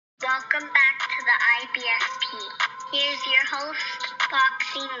Welcome back to the IBFP. Here's your host,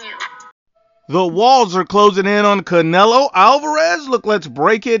 Boxing News. The walls are closing in on Canelo Alvarez. Look, let's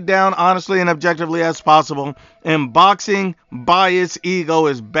break it down honestly and objectively as possible. And boxing bias ego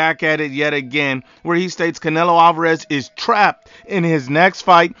is back at it yet again, where he states Canelo Alvarez is trapped in his next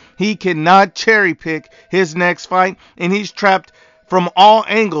fight. He cannot cherry pick his next fight, and he's trapped from all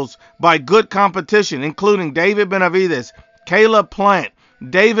angles by good competition, including David Benavidez, Caleb Plant,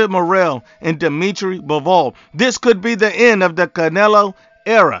 David Morrell, and Dimitri Bivol. This could be the end of the Canelo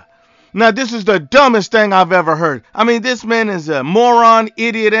era. Now, this is the dumbest thing I've ever heard. I mean, this man is a moron,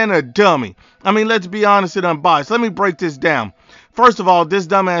 idiot, and a dummy. I mean, let's be honest and unbiased. Let me break this down. First of all, this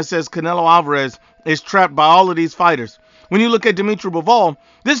dumbass says Canelo Alvarez is trapped by all of these fighters. When you look at Dimitri Bivol,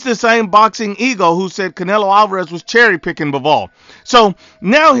 this is the same boxing ego who said Canelo Alvarez was cherry-picking Bivol. So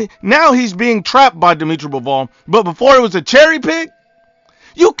now he's being trapped by Dimitri Bivol, but before it was a cherry pick?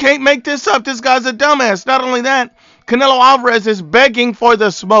 You can't make this up. This guy's a dumbass. Not only that, Canelo Alvarez is begging for the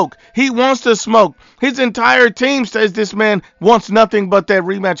smoke. He wants to smoke. His entire team says this man wants nothing but that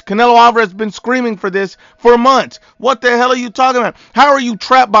rematch. Canelo Alvarez has been screaming for this for months. What the hell are you talking about? How are you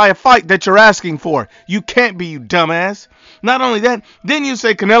trapped by a fight that you're asking for? You can't be, you dumbass. Not only that, then you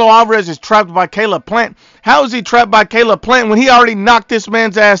say Canelo Alvarez is trapped by Caleb Plant. How is he trapped by Caleb Plant when he already knocked this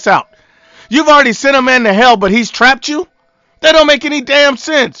man's ass out? You've already sent a man to hell, but he's trapped you? That don't make any damn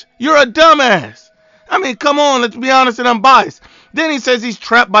sense. You're a dumbass. I mean, come on, let's be honest and unbiased. Then he says he's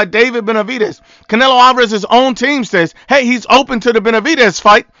trapped by David Benavidez. Canelo Alvarez's own team says, hey, he's open to the Benavidez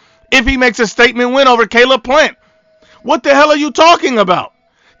fight if he makes a statement win over Caleb Plant. What the hell are you talking about?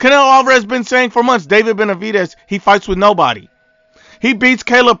 Canelo Alvarez has been saying for months, David Benavidez, he fights with nobody. He beats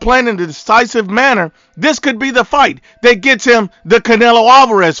Caleb Plant in a decisive manner. This could be the fight that gets him the Canelo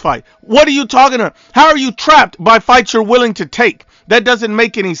Alvarez fight. What are you talking about? How are you trapped by fights you're willing to take? That doesn't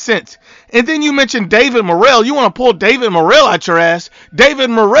make any sense. And then you mentioned David Morrell. You want to pull David Morrell out your ass.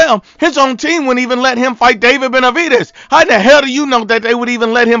 David Morrell, his own team wouldn't even let him fight David Benavidez. How the hell do you know that they would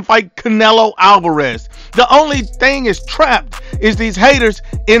even let him fight Canelo Alvarez? The only thing is trapped is these haters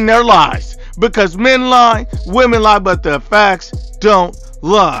in their lies. Because men lie, women lie, but the facts don't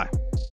lie.